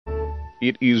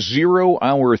It is 0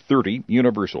 hour 30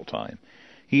 Universal Time.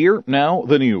 Here, now,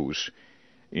 the news.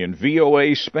 In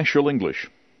VOA Special English,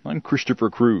 I'm Christopher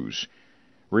Cruz,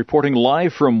 reporting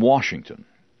live from Washington.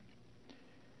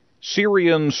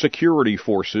 Syrian security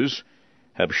forces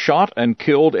have shot and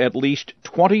killed at least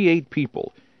 28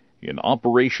 people in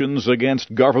operations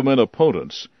against government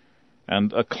opponents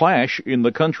and a clash in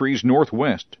the country's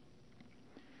northwest.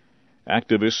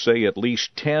 Activists say at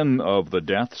least 10 of the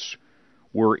deaths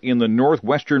were in the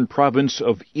northwestern province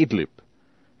of Idlib.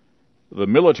 The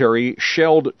military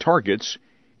shelled targets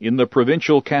in the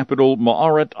provincial capital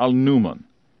Ma'arat al-Numan.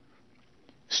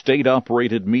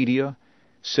 State-operated media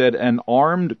said an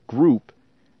armed group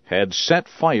had set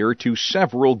fire to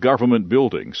several government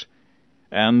buildings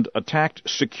and attacked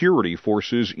security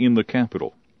forces in the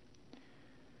capital.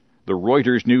 The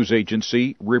Reuters news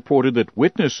agency reported that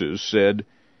witnesses said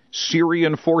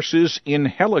Syrian forces in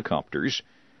helicopters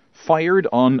fired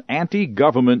on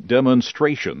anti-government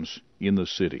demonstrations in the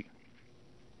city.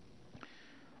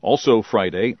 Also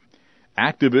Friday,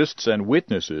 activists and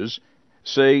witnesses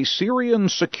say Syrian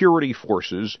security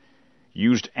forces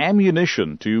used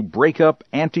ammunition to break up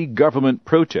anti-government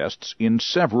protests in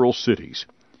several cities.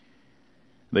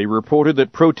 They reported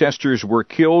that protesters were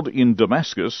killed in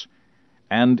Damascus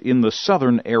and in the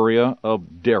southern area of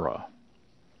Deraa.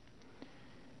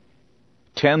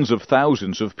 Tens of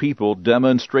thousands of people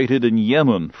demonstrated in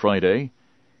Yemen Friday.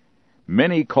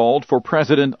 Many called for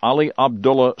President Ali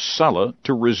Abdullah Saleh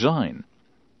to resign.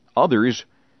 Others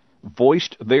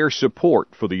voiced their support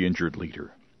for the injured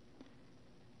leader.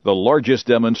 The largest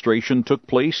demonstration took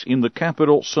place in the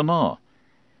capital, Sana'a.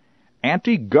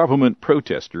 Anti-government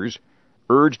protesters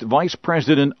urged Vice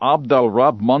President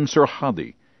Abdelrahman Mansour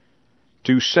Hadi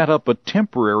to set up a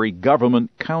temporary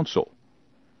government council.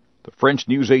 The French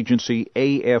news agency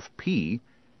AFP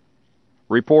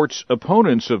reports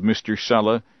opponents of Mr.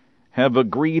 Saleh have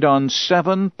agreed on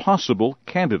 7 possible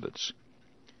candidates.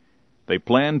 They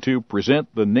plan to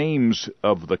present the names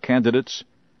of the candidates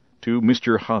to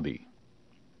Mr. Hadi.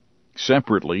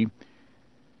 Separately,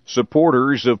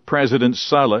 supporters of President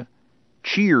Saleh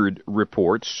cheered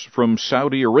reports from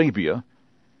Saudi Arabia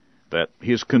that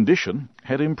his condition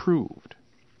had improved.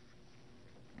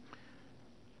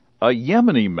 A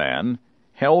Yemeni man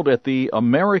held at the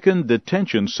American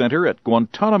Detention Center at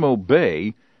Guantanamo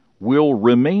Bay will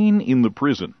remain in the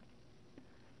prison.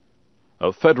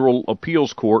 A federal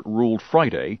appeals court ruled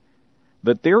Friday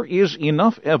that there is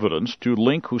enough evidence to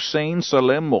link Hussein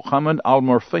Salem Mohammed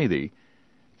al-Marfadi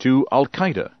to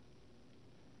al-Qaeda.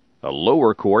 A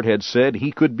lower court had said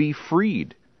he could be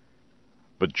freed,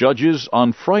 but judges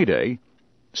on Friday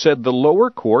said the lower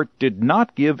court did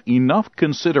not give enough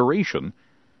consideration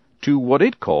to what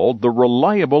it called the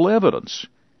reliable evidence.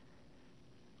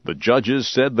 The judges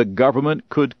said the government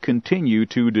could continue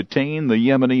to detain the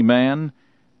Yemeni man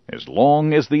as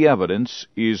long as the evidence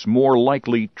is more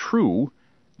likely true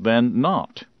than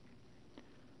not.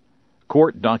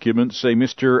 Court documents say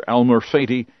Mr.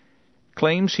 al-Marfadi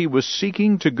claims he was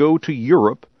seeking to go to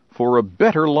Europe for a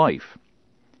better life.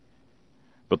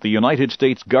 But the United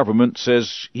States government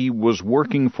says he was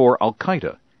working for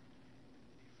al-Qaeda.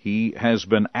 He has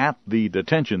been at the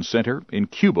detention center in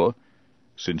Cuba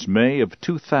since May of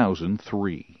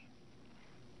 2003.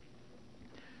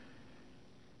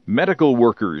 Medical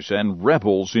workers and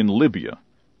rebels in Libya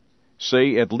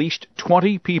say at least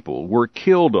 20 people were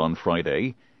killed on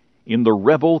Friday in the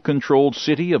rebel-controlled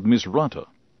city of Misrata.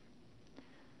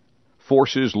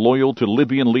 Forces loyal to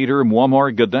Libyan leader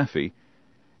Muammar Gaddafi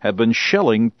have been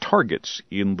shelling targets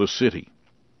in the city.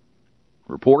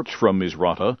 Reports from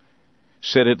Misrata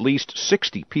said at least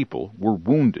 60 people were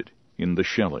wounded in the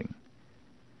shelling.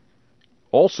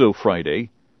 Also Friday,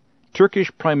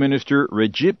 Turkish Prime Minister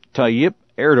Recep Tayyip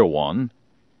Erdogan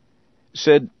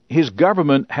said his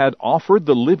government had offered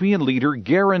the Libyan leader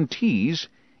guarantees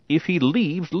if he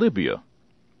leaves Libya.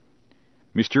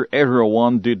 Mr.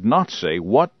 Erdogan did not say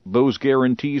what those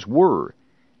guarantees were,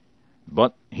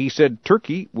 but he said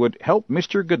Turkey would help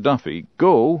Mr. Gaddafi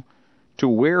go to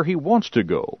where he wants to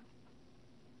go.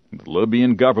 The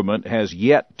Libyan government has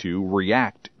yet to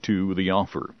react to the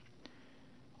offer.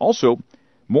 Also,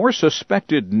 more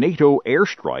suspected NATO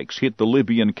airstrikes hit the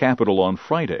Libyan capital on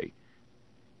Friday.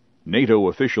 NATO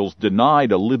officials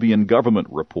denied a Libyan government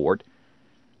report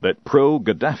that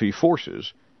pro-Gaddafi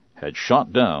forces had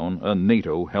shot down a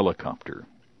NATO helicopter.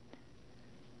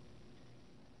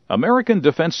 American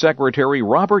Defense Secretary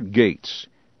Robert Gates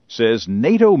says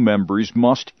NATO members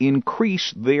must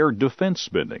increase their defense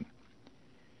spending.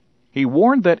 He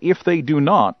warned that if they do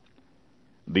not,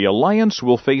 the alliance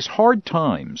will face hard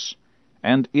times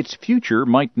and its future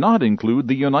might not include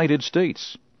the United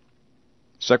States.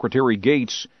 Secretary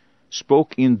Gates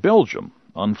spoke in Belgium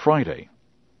on Friday.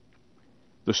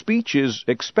 The speech is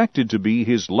expected to be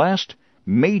his last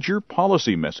major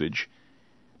policy message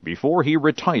before he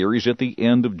retires at the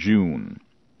end of June.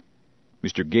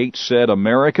 Mr. Gates said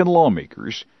American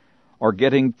lawmakers are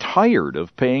getting tired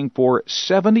of paying for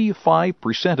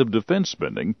 75% of defense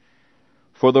spending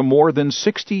for the more than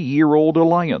 60-year-old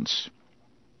alliance.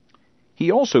 He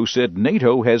also said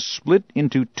NATO has split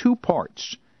into two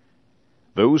parts,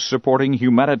 those supporting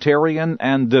humanitarian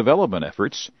and development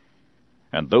efforts,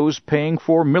 and those paying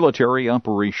for military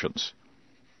operations.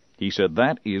 He said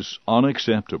that is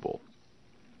unacceptable.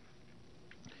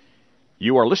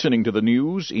 You are listening to the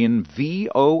news in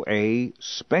VOA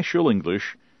Special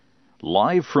English,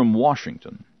 live from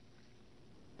Washington.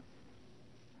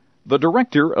 The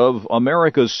director of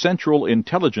America's Central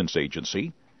Intelligence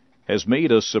Agency has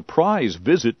made a surprise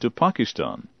visit to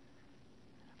Pakistan.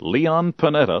 Leon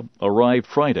Panetta arrived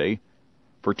Friday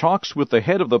for talks with the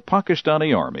head of the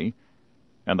Pakistani Army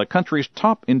and the country's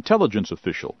top intelligence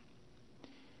official.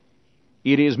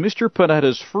 It is Mr.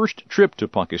 Panetta's first trip to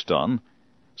Pakistan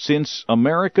since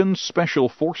American Special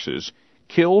Forces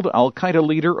killed al-Qaeda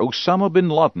leader Osama bin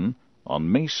Laden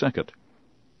on May 2nd.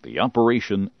 The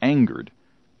operation angered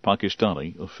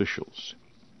Pakistani officials.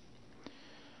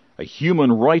 A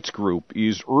human rights group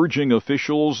is urging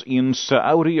officials in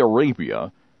Saudi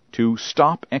Arabia to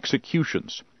stop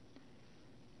executions.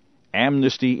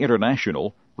 Amnesty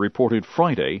International reported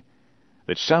Friday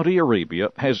that Saudi Arabia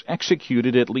has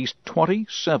executed at least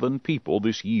 27 people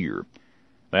this year.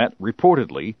 That,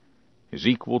 reportedly, is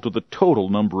equal to the total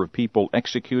number of people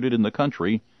executed in the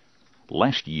country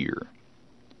last year.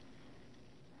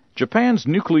 Japan's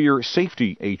Nuclear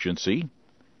Safety Agency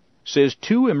says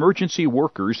 2 emergency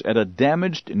workers at a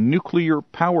damaged nuclear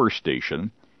power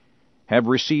station have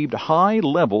received high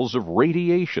levels of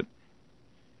radiation.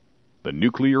 The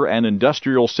Nuclear and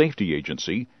Industrial Safety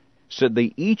Agency said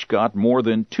they each got more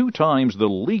than 2 times the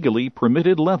legally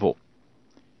permitted level.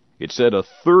 It said a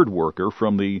 3rd worker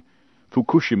from the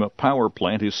Fukushima power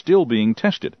plant is still being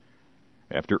tested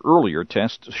after earlier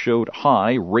tests showed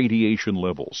high radiation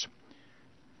levels.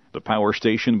 The power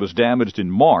station was damaged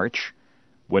in March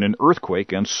when an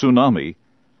earthquake and tsunami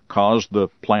caused the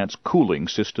plant's cooling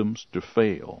systems to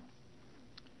fail.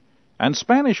 And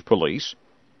Spanish police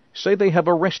say they have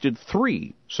arrested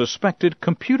 3 suspected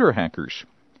computer hackers.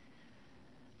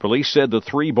 Police said the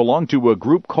 3 belong to a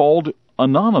group called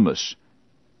Anonymous.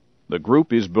 The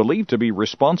group is believed to be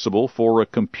responsible for a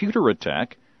computer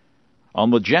attack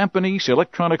on the Japanese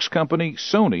electronics company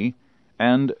Sony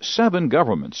and 7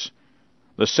 governments.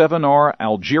 The 7 are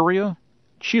Algeria,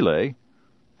 Chile,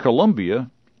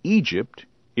 Colombia, Egypt,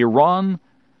 Iran,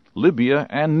 Libya,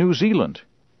 and New Zealand.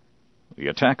 The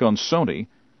attack on Sony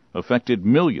affected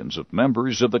millions of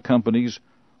members of the company's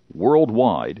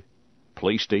worldwide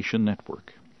PlayStation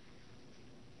network.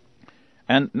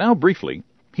 And now briefly,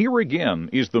 here again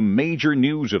is the major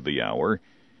news of the hour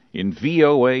in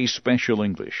VOA Special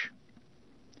English.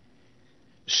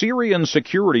 Syrian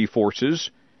security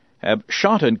forces have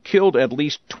shot and killed at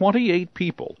least 28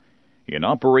 people in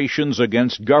operations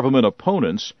against government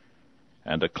opponents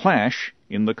and a clash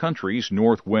in the country's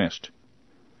northwest.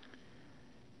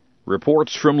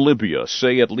 Reports from Libya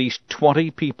say at least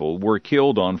 20 people were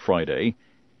killed on Friday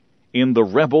in the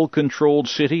rebel-controlled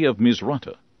city of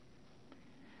Misrata.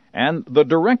 And the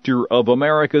director of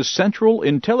America's Central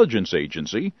Intelligence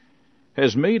Agency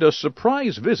has made a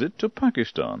surprise visit to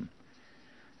Pakistan.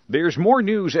 There's more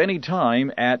news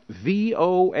anytime at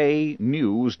voanews.com.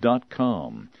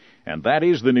 And that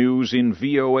is the news in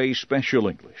VOA Special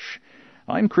English.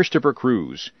 I'm Christopher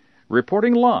Cruz,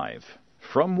 reporting live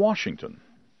from Washington.